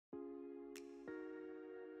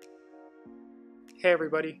Hey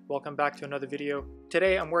everybody, welcome back to another video.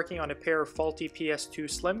 Today I'm working on a pair of faulty PS2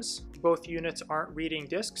 Slims. Both units aren't reading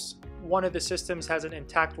discs. One of the systems has an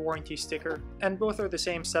intact warranty sticker, and both are the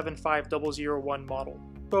same 75001 model.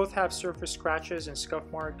 Both have surface scratches and scuff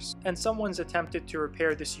marks, and someone's attempted to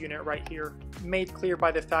repair this unit right here, made clear by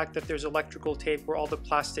the fact that there's electrical tape where all the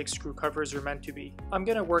plastic screw covers are meant to be. I'm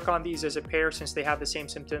gonna work on these as a pair since they have the same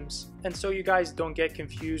symptoms, and so you guys don't get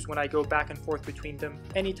confused when I go back and forth between them.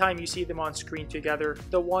 Anytime you see them on screen together,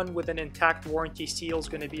 the one with an intact warranty seal is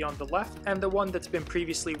going to be on the left, and the one that's been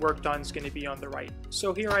previously worked on is going to be on the right.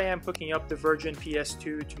 So here I am hooking up the Virgin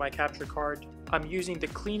PS2 to my capture card. I'm using the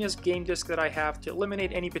cleanest game disc that I have to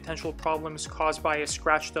eliminate any potential problems caused by a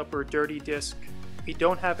scratched up or dirty disc. We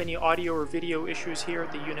don't have any audio or video issues here,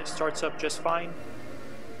 the unit starts up just fine.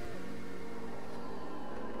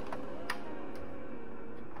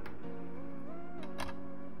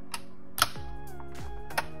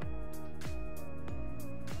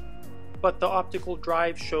 But the optical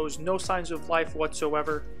drive shows no signs of life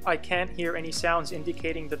whatsoever. I can't hear any sounds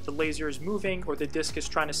indicating that the laser is moving or the disc is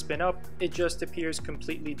trying to spin up. It just appears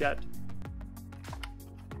completely dead.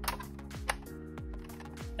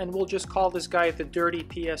 And we'll just call this guy the dirty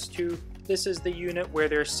PS2. This is the unit where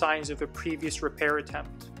there's signs of a previous repair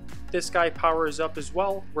attempt. This guy powers up as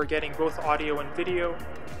well. We're getting both audio and video.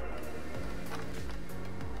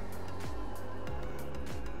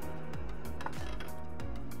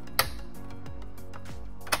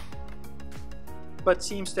 But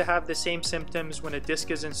seems to have the same symptoms when a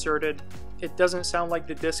disc is inserted. It doesn't sound like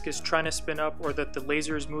the disc is trying to spin up or that the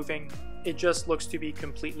laser is moving. It just looks to be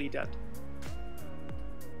completely dead.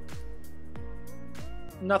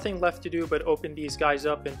 Nothing left to do but open these guys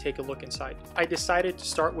up and take a look inside. I decided to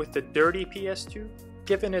start with the dirty PS2.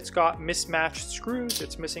 Given it's got mismatched screws,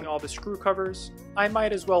 it's missing all the screw covers, I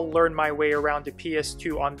might as well learn my way around the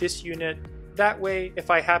PS2 on this unit. That way,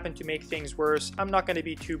 if I happen to make things worse, I'm not going to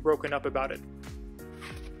be too broken up about it.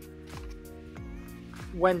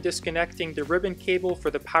 When disconnecting the ribbon cable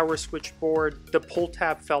for the power switch board, the pull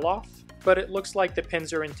tab fell off, but it looks like the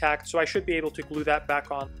pins are intact, so I should be able to glue that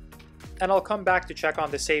back on. And I'll come back to check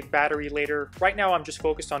on the saved battery later. Right now I'm just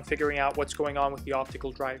focused on figuring out what's going on with the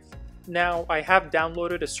optical drive. Now, I have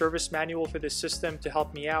downloaded a service manual for this system to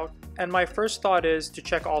help me out, and my first thought is to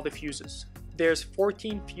check all the fuses. There's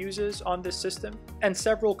 14 fuses on this system, and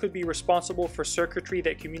several could be responsible for circuitry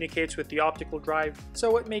that communicates with the optical drive,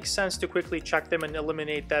 so it makes sense to quickly check them and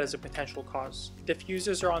eliminate that as a potential cause. The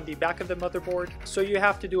fuses are on the back of the motherboard, so you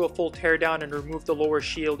have to do a full teardown and remove the lower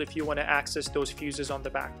shield if you want to access those fuses on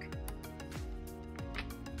the back.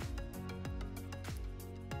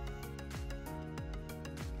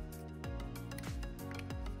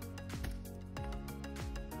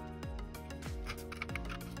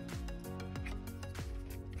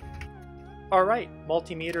 Alright,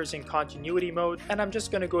 multimeter is in continuity mode, and I'm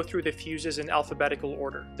just going to go through the fuses in alphabetical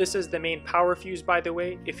order. This is the main power fuse, by the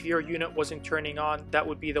way. If your unit wasn't turning on, that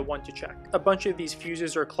would be the one to check. A bunch of these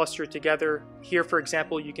fuses are clustered together. Here, for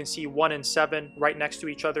example, you can see 1 and 7 right next to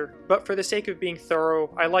each other. But for the sake of being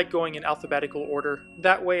thorough, I like going in alphabetical order.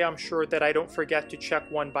 That way I'm sure that I don't forget to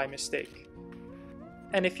check one by mistake.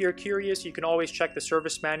 And if you're curious, you can always check the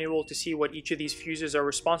service manual to see what each of these fuses are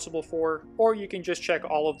responsible for, or you can just check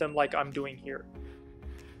all of them like I'm doing here.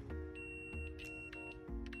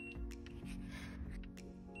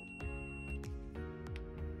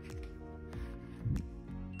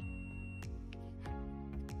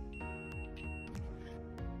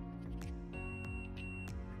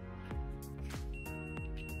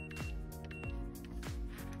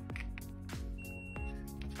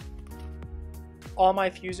 All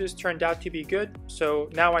my fuses turned out to be good, so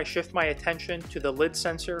now I shift my attention to the lid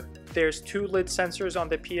sensor. There's 2 lid sensors on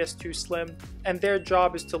the PS2 Slim, and their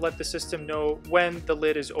job is to let the system know when the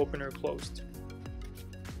lid is open or closed.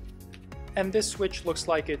 And this switch looks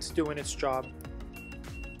like it's doing its job.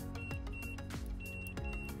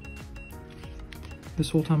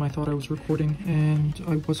 This whole time I thought I was recording, and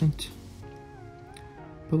I wasn't.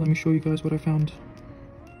 But let me show you guys what I found.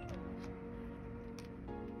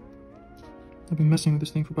 I've been messing with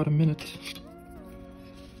this thing for about a minute,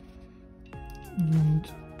 and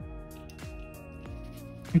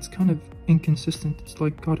it's kind of inconsistent. It's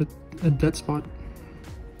like got a dead spot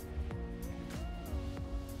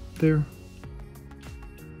there.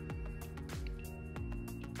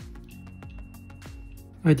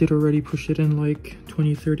 I did already push it in like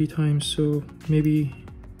 20-30 times, so maybe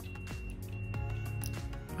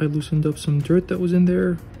I loosened up some dirt that was in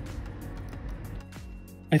there.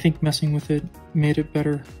 I think messing with it made it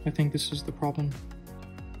better. I think this is the problem.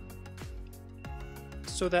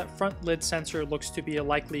 So that front lid sensor looks to be a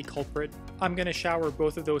likely culprit. I'm going to shower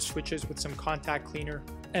both of those switches with some contact cleaner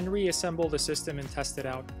and reassemble the system and test it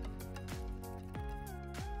out.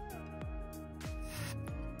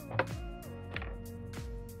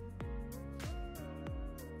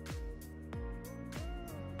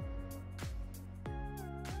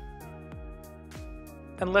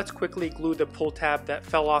 And let's quickly glue the pull tab that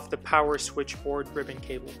fell off the power switchboard ribbon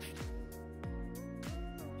cable.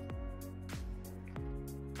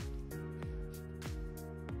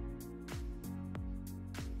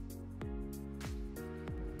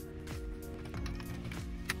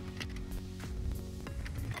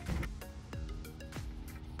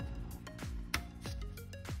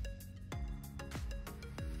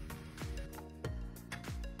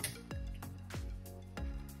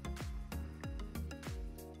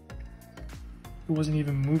 It wasn't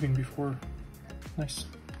even moving before. Nice.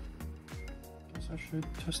 Guess I should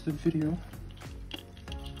test the video.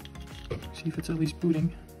 See if it's at least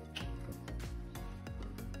booting.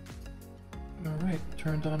 Alright,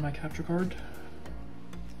 turned on my capture card.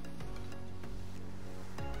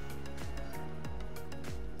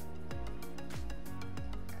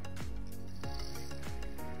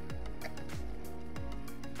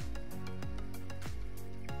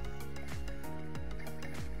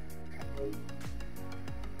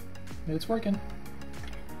 It's working.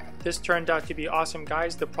 This turned out to be awesome,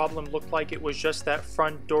 guys. The problem looked like it was just that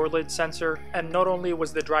front door lid sensor, and not only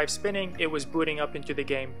was the drive spinning, it was booting up into the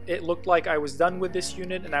game. It looked like I was done with this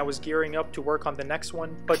unit and I was gearing up to work on the next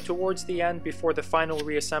one, but towards the end, before the final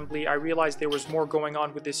reassembly, I realized there was more going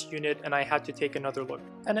on with this unit and I had to take another look.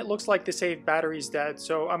 And it looks like the saved battery's dead,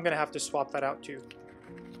 so I'm gonna have to swap that out too.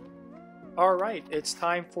 Alright, it's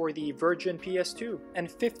time for the Virgin PS2, and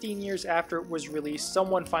 15 years after it was released,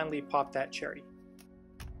 someone finally popped that cherry.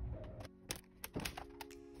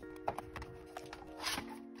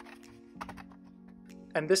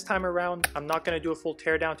 And this time around, I'm not going to do a full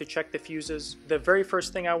teardown to check the fuses. The very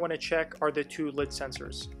first thing I want to check are the two lid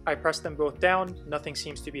sensors. I press them both down, nothing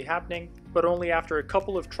seems to be happening, but only after a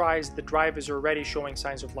couple of tries the drive is already showing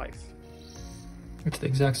signs of life. It's the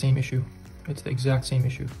exact same issue. It's the exact same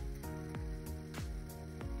issue.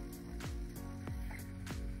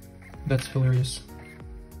 That's hilarious.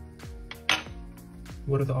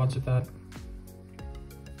 What are the odds of that?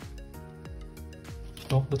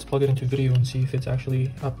 Well, let's plug it into video and see if it's actually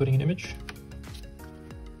outputting an image.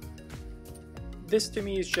 This to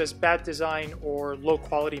me is just bad design or low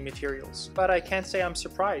quality materials, but I can't say I'm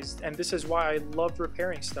surprised, and this is why I love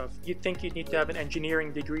repairing stuff. You'd think you'd need to have an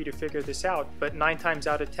engineering degree to figure this out, but 9 times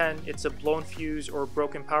out of 10 it's a blown fuse or a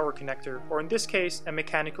broken power connector, or in this case a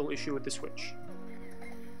mechanical issue with the switch.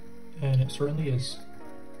 And it certainly is.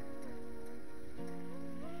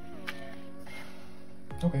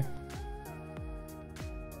 Okay.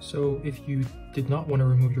 So if you did not want to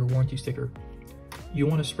remove your warranty sticker, you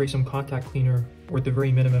want to spray some contact cleaner, or at the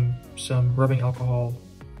very minimum, some rubbing alcohol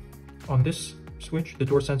on this switch, the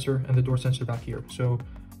door sensor, and the door sensor back here. So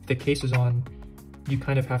if the case is on, you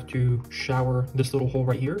kind of have to shower this little hole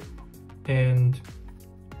right here, and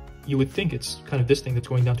you would think it's kind of this thing that's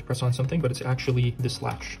going down to press on something, but it's actually this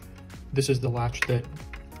latch. This is the latch that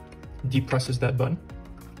depresses that button.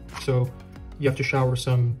 So you have to shower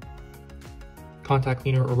some contact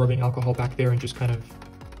cleaner or rubbing alcohol back there and just kind of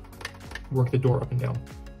work the door up and down.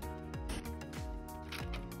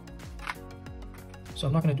 So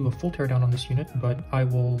I'm not going to do a full teardown on this unit, but I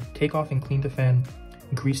will take off and clean the fan,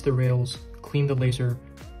 grease the rails, clean the laser,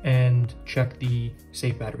 and check the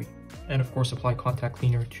save battery. And of course apply contact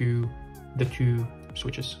cleaner to the two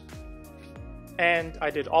switches. And I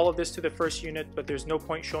did all of this to the first unit, but there's no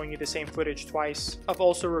point showing you the same footage twice. I've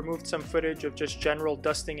also removed some footage of just general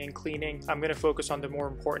dusting and cleaning. I'm going to focus on the more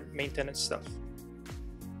important maintenance stuff.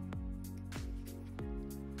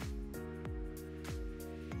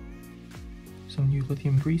 Some new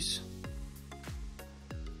lithium grease.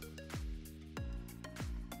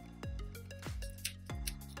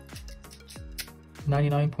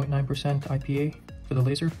 .9% IPA for the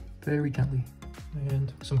laser, very gently.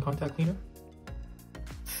 And some contact cleaner.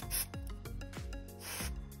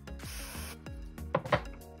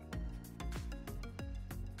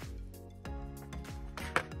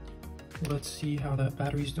 Let's see how that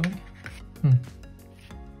battery's doing.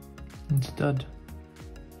 It's dead.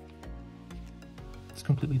 It's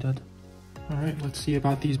completely dead. Alright, let's see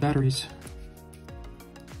about these batteries.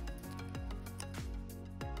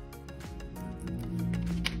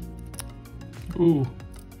 Ooh.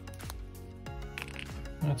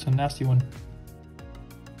 That's a nasty one.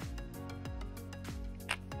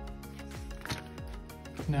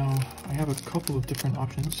 Now, I have a couple of different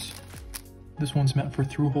options. This one's meant for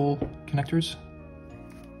through-hole connectors,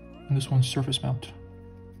 and this one's surface mount.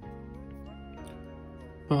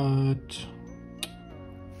 But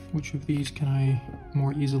which of these can I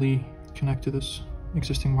more easily connect to this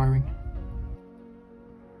existing wiring?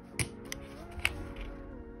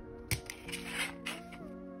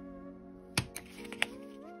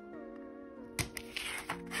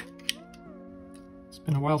 It's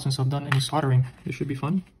been a while since I've done any soldering. This should be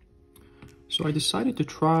fun. So I decided to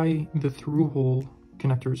try the through-hole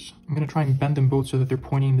connectors. I'm going to try and bend them both so that they're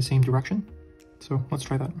pointing in the same direction. So let's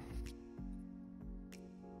try that.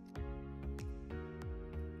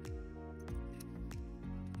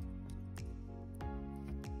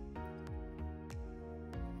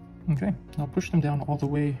 Okay, I'll push them down all the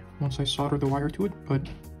way once I solder the wire to it, but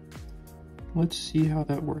let's see how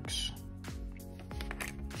that works.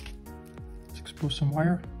 Let's expose some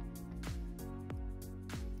wire.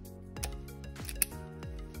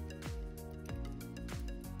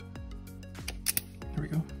 There we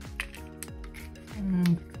go.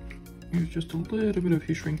 And use just a little bit of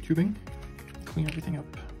heat shrink tubing to clean everything up.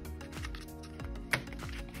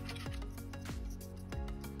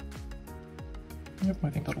 Yep, I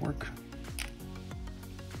think that'll work.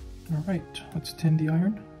 All right, let's tin the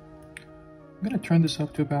iron. I'm gonna turn this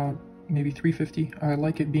up to about maybe 350. I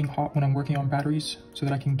like it being hot when I'm working on batteries so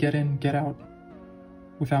that I can get in, get out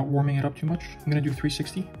without warming it up too much. I'm gonna do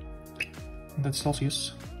 360, and that's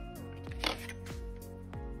Celsius.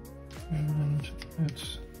 And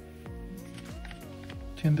let's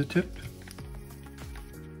tin the tip.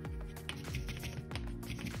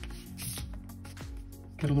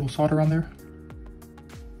 Get a little solder on there.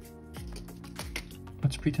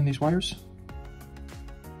 Let's pre-tin these wires.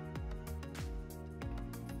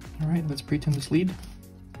 All right, let's pre-tin this lead.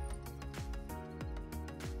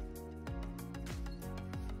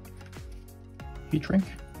 Heat shrink.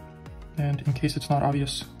 And in case it's not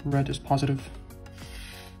obvious, red is positive.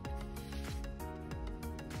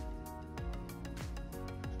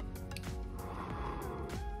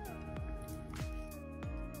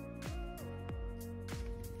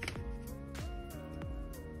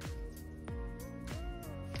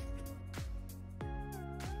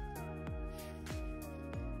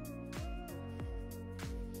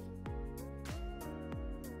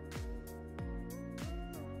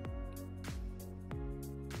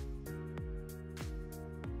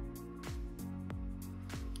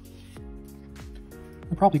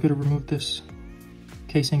 I probably could have removed this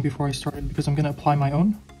casing before I started because I'm going to apply my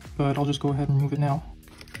own, but I'll just go ahead and remove it now.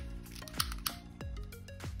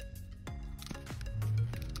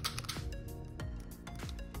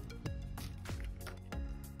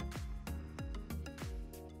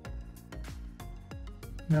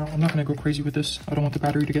 Now, I'm not going to go crazy with this. I don't want the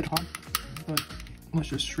battery to get hot, but let's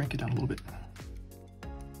just shrink it down a little bit.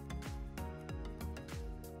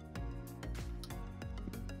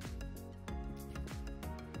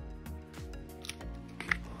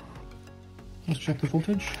 Let's check the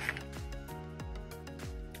voltage.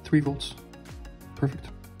 3 volts. Perfect.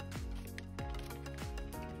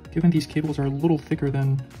 Given these cables are a little thicker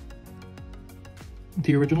than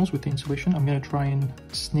the originals with the insulation, I'm going to try and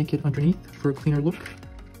snake it underneath for a cleaner look.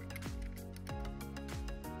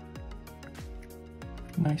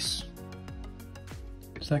 Nice.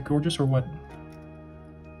 Is that gorgeous or what?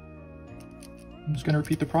 I'm just going to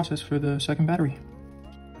repeat the process for the second battery.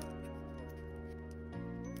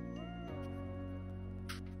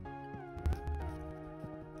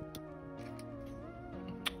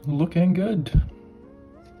 Looking good.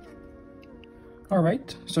 All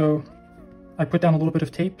right, so I put down a little bit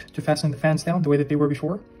of tape to fasten the fans down the way that they were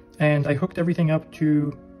before, and I hooked everything up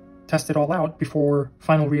to test it all out before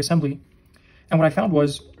final reassembly. And what I found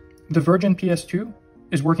was the Virgin PS2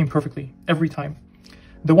 is working perfectly every time.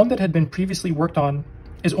 The one that had been previously worked on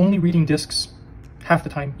is only reading discs half the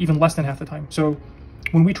time, even less than half the time. So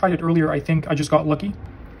when we tried it earlier, I think I just got lucky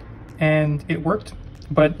and it worked.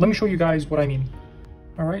 But let me show you guys what I mean.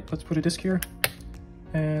 All right, let's put a disc here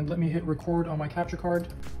and let me hit record on my capture card.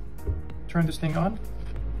 Turn this thing on.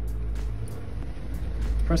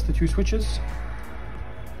 Press the 2 switches.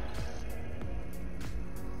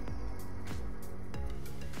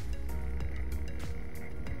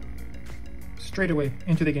 Straight away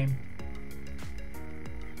into the game.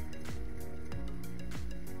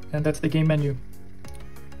 And that's the game menu.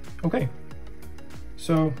 Okay,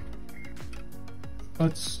 so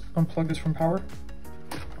let's unplug this from power.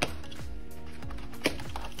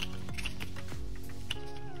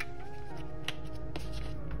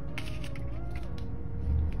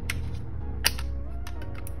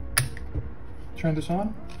 Turn this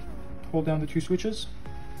on, hold down the 2 switches.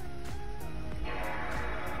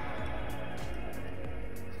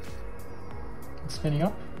 spinning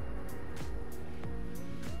up.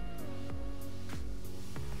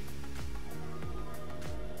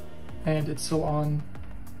 And it's still on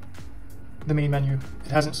the main menu.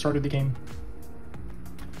 It hasn't started the game.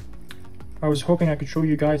 I was hoping I could show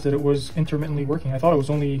you guys that it was intermittently working. I thought it was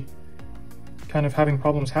only kind of having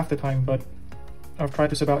problems half the time, but I've tried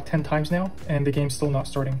this about 10 times now and the game's still not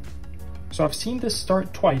starting. So I've seen this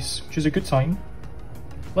start twice, which is a good sign.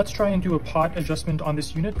 Let's try and do a pot adjustment on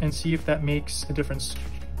this unit and see if that makes a difference.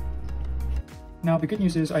 Now the good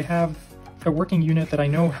news is I have a working unit that I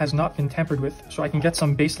know has not been tampered with, so I can get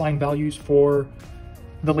some baseline values for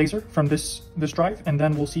the laser from this drive, and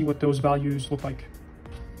then we'll see what those values look like.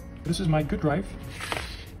 This is my good drive.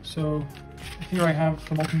 So here I have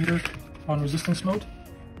the multimeter on resistance mode,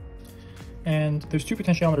 and there's two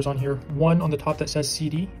potentiometers on here, one on the top that says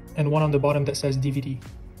CD and one on the bottom that says DVD.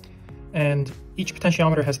 And each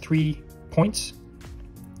potentiometer has 3 points,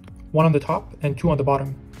 one on the top and 2 on the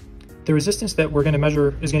bottom. The resistance that we're going to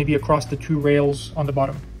measure is going to be across the 2 rails on the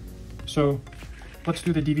bottom. So let's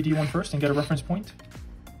do the DVD one first and get a reference point.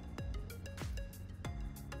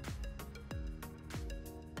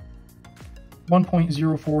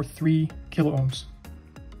 .043 kilo ohms.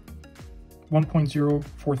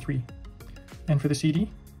 1.043. And for the CD,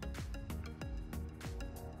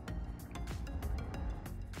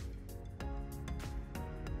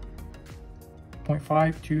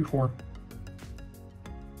 .524.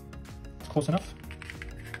 It's close enough.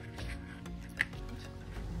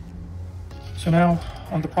 So now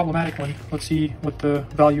on the problematic one, let's see what the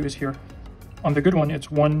value is here. On the good one, it's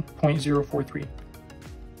 1.043.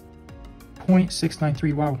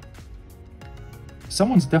 0.693, wow.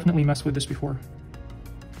 Someone's definitely messed with this before.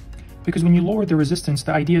 Because when you lower the resistance,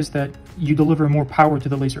 the idea is that you deliver more power to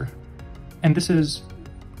the laser. And this is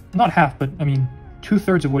not half, but I mean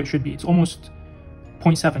 2/3 of what it should be. It's almost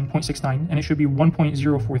 0.7, 0.69, and it should be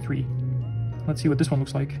 1.043. Let's see what this one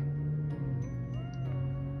looks like.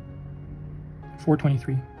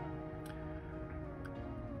 423.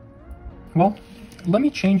 Well, let me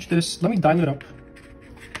change this, let me dial it up.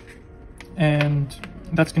 And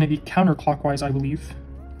that's going to be counterclockwise, I believe.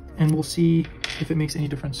 And we'll see if it makes any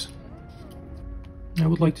difference. I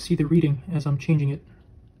would like to see the reading as I'm changing it.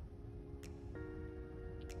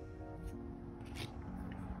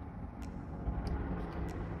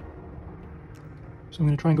 So I'm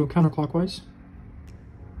going to try and go counterclockwise.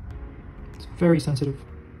 It's very sensitive.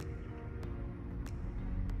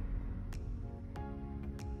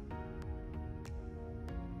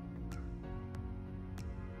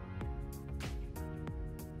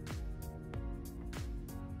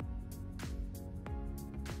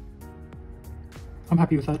 I'm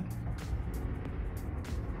happy with that.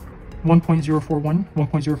 1.041,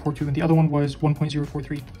 1.042, and the other one was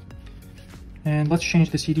 1.043. And let's change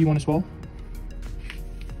the CD one as well.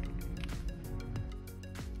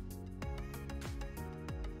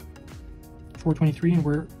 .423, and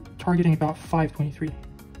we're targeting about 523.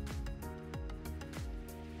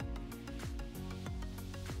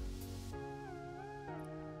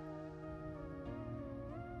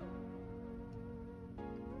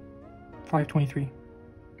 .523.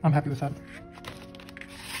 I'm happy with that.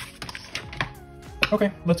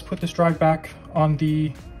 Okay, let's put this drive back on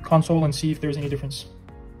the console and see if there's any difference.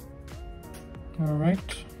 All right.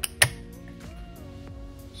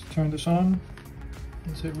 Let's turn this on.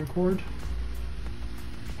 Let's hit record.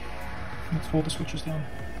 Let's hold the switches down.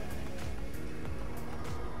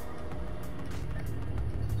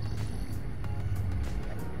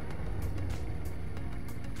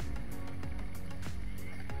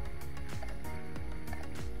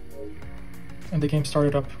 And the game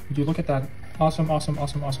started up. Would you look at that? Awesome, awesome,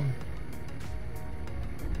 awesome, awesome.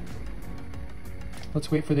 Let's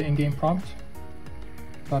wait for the in-game prompt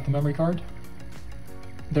about the memory card.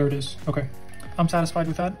 There it is. Okay. I'm satisfied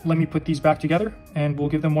with that. Let me put these back together and we'll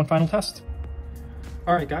give them one final test.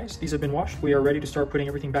 All right, guys, these have been washed. We are ready to start putting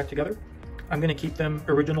everything back together. I'm going to keep them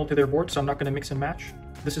original to their board, so I'm not going to mix and match.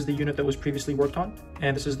 This is the unit that was previously worked on,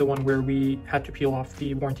 and this is the one where we had to peel off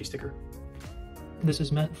the warranty sticker. This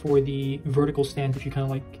is meant for the vertical stand if you kind of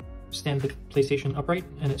like stand the PlayStation upright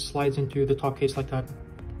and it slides into the top case like that.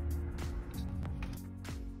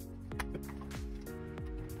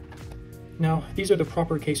 Now, these are the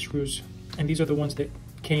proper case screws, and these are the ones that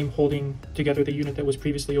came holding together the unit that was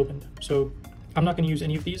previously opened. So I'm not going to use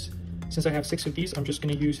any of these. Since I have 6 of these, I'm just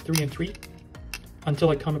going to use 3 and 3 until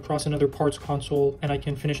I come across another parts console and I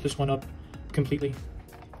can finish this one up completely.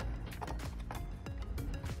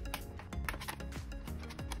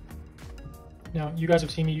 Now, you guys have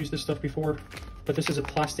seen me use this stuff before, but this is a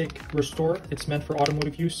plastic restore. It's meant for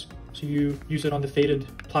automotive use. So you use it on the faded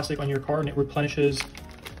plastic on your car and it replenishes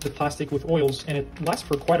the plastic with oils, and it lasts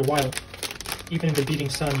for quite a while. Even in the beating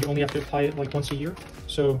sun, you only have to apply it like once a year.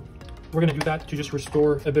 So we're gonna do that to just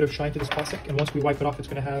restore a bit of shine to this plastic, and once we wipe it off, it's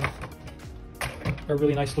gonna have a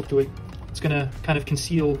really nice look to it. It's gonna kind of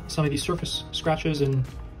conceal some of these surface scratches and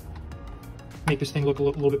make this thing look a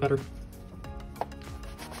little bit better.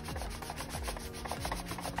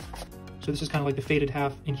 So this is kind of like the faded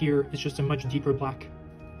half, and here it's just a much deeper black.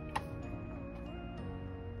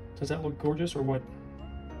 Does that look gorgeous or what?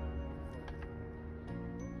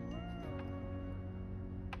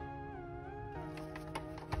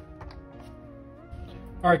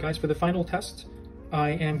 Alright guys, for the final test,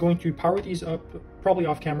 I am going to power these up, probably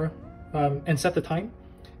off camera, and set the time,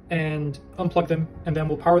 and unplug them, and then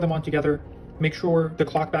we'll power them on together, make sure the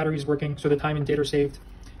clock battery is working so the time and date are saved.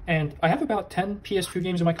 And I have about 10 PS2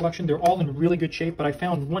 games in my collection. They're all in really good shape, but I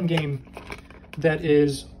found one game that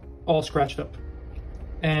is all scratched up.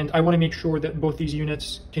 And I want to make sure that both these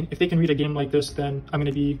units, if they can read a game like this, then I'm going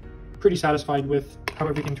to be pretty satisfied with how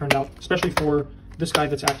everything turned out, especially for this guy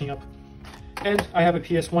that's acting up. And I have a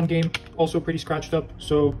PS1 game, also pretty scratched up,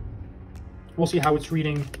 so we'll see how it's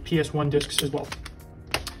reading PS1 discs as well.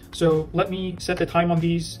 So let me set the time on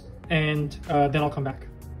these, and then I'll come back.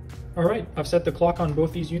 All right, I've set the clock on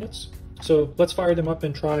both these units, so let's fire them up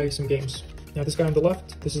and try some games. Now this guy on the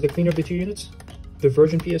left, this is the cleaner of the two units, the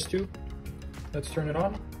Virgin PS2. Let's turn it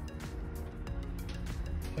on,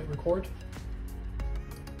 hit record.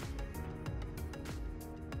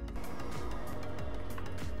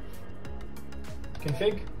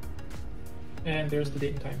 Config, and there's the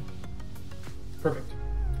date and time. Perfect.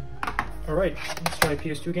 All right, let's try a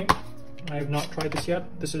PS2 game. I have not tried this yet.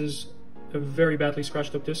 This is a very badly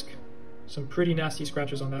scratched up disc. Some pretty nasty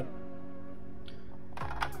scratches on that.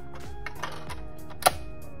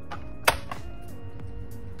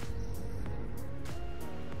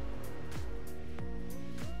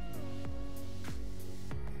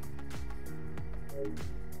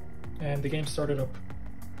 And the game started up.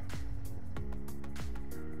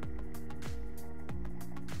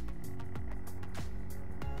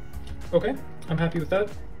 Okay, I'm happy with that.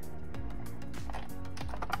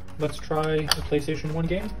 Let's try a PlayStation 1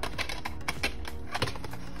 game.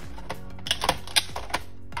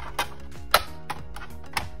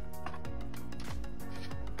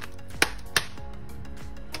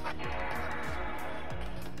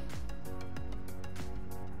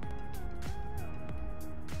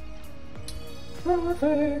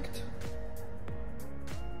 Perfect.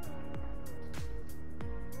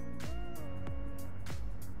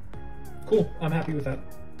 Cool, I'm happy with that.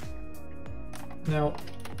 Now,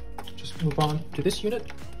 just move on to this unit.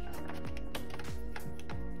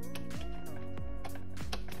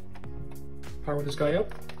 Power this guy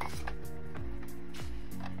up.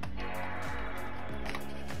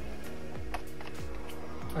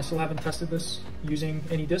 I still haven't tested this using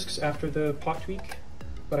any discs after the pot tweak,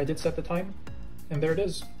 but I did set the time, and there it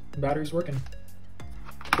is. The battery's working.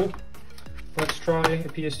 Cool. Let's try a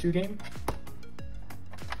PS2 game.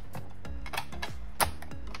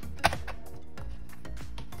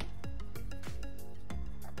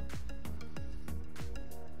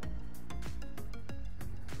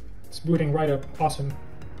 It's booting right up. Awesome.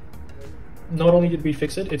 Not only did we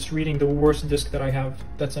fix it, it's reading the worst disc that I have.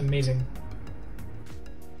 That's amazing.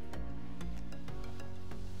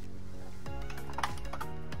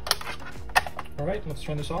 Alright, let's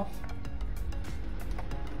turn this off.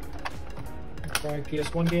 Let's try a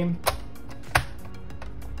PS1 game.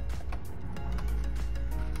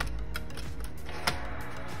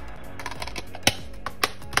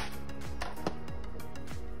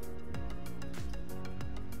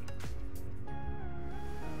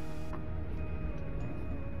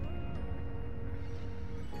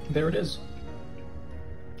 There it is.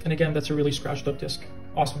 And again, that's a really scratched up disc.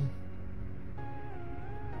 Awesome.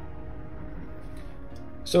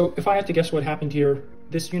 So if I had to guess what happened here,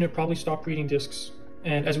 this unit probably stopped reading discs.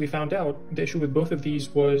 And as we found out, the issue with both of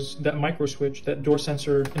these was that micro switch, that door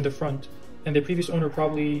sensor in the front. And the previous owner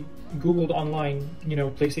probably Googled online,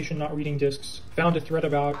 PlayStation not reading discs, found a thread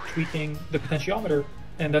about tweaking the potentiometer,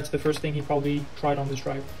 and that's the first thing he probably tried on this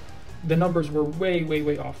drive. The numbers were way, way,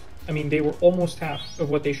 way off. I mean, they were almost half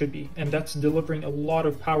of what they should be, and that's delivering a lot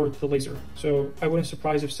of power to the laser. So I wouldn't be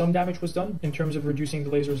surprised if some damage was done in terms of reducing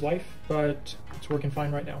the laser's life, but it's working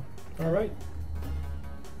fine right now. All right,